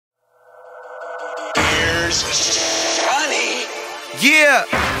Motherfuckers funny. Yeah.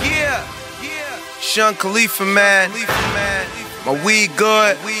 Sean Khalifa, man. My weed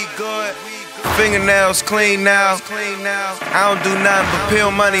good. Fingernails clean now. I don't do nothing but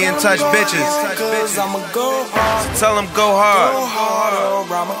peel money and touch bitches. So tell them go hard.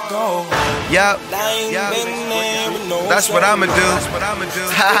 Yup. That's what I'ma do.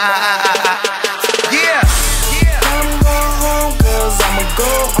 Yeah.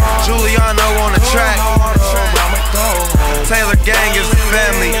 Giuliano on the track. Taylor Gang is the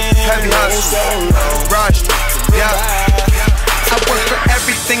family. Heavy hustle. Rush. Yeah. I work for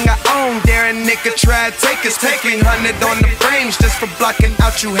everything I own. Dare a nigga try to take us. Taking 100 on the frames just for blocking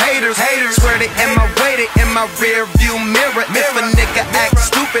out you haters. Swear they in my way, they in my rear view mirror. If a nigga act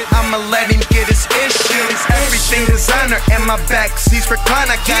stupid, I'ma let him get his issues. Everything designer in my back seats recline.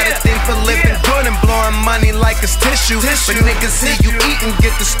 I got a thing for living good and blowing money like it's tissue. But niggas see you eating,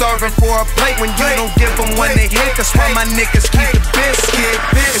 get the starving for a plate when you don't give them when they hit. That's why my niggas keep the biscuit.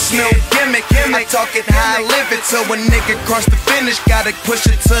 It's no gimmick. I talk it how I live it. Till a nigga cross the finish, gotta push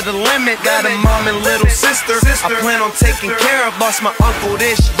it to the limit. Got a mom and little sister I plan on taking care of. Lost my uncle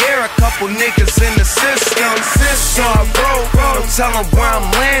this year, a couple niggas in the system. So I roll, don't tell them where I'm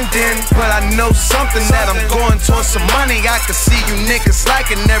landing, but I know something that I'm going towards some money. I can see you niggas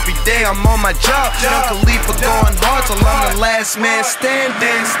slacking every day. I'm on my job. Young Khalifa going hard till I'm the last man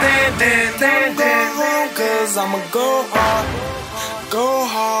standing. Cause I'ma go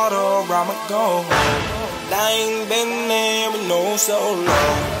hard or I'ma go home. I ain't been there in no so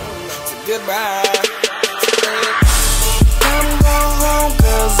long. It's a goodbye. I'ma go home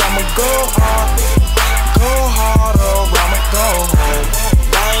cause I'ma go hard or I'ma go home.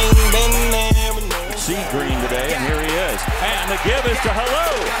 I ain't been there in no Sea green today, and here he is. And the give is to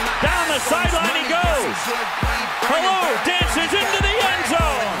Hello. Down the sideline he goes. Hello dances into the end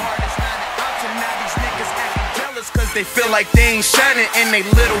zone. Cause they feel like they ain't shining and they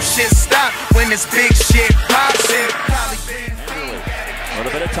little shit stop when this big shit pops. A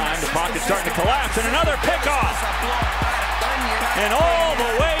little bit of time, the pocket starting to collapse, and another pickoff. And all the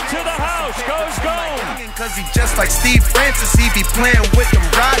way to the house goes Gone. Cause he just like Steve Francis, he be playing with them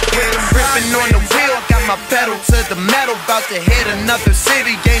rockets. Ripping on the wheel, got my pedal to the metal. About to hit another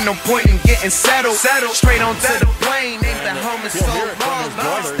city, ain't no point in getting settled. Straight onto the plane, ain't the home is so long.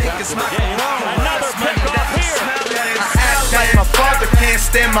 Think it's my Another pickoff here. Like my father can't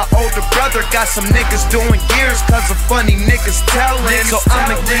stand my older brother. Got some niggas doing years cause of funny niggas telling. So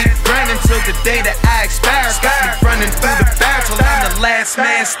I'ma keep grinding till the day that I expire. Got me running through the fire till I'm the last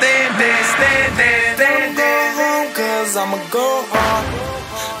man standing. I'ma go home cause I'ma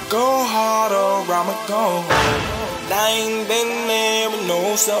go hard or I'ma go home. I ain't been there in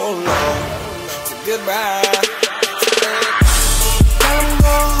no so long. It's a goodbye. I'ma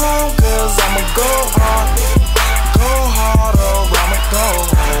go home cause I'ma go hard or I'ma go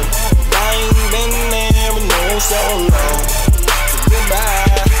home. I ain't been there in no so long. It's a goodbye.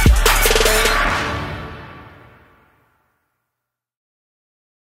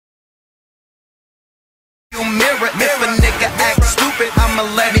 Mirror, if a nigga act stupid, I'ma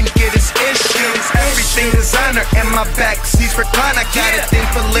let him get his issues. Everything designer in my back seats recline. I got a thing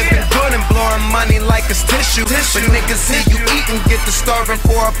for living good and blowing money like it's tissue. But niggas see you eating, get the starving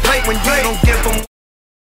for a plate when you don't give them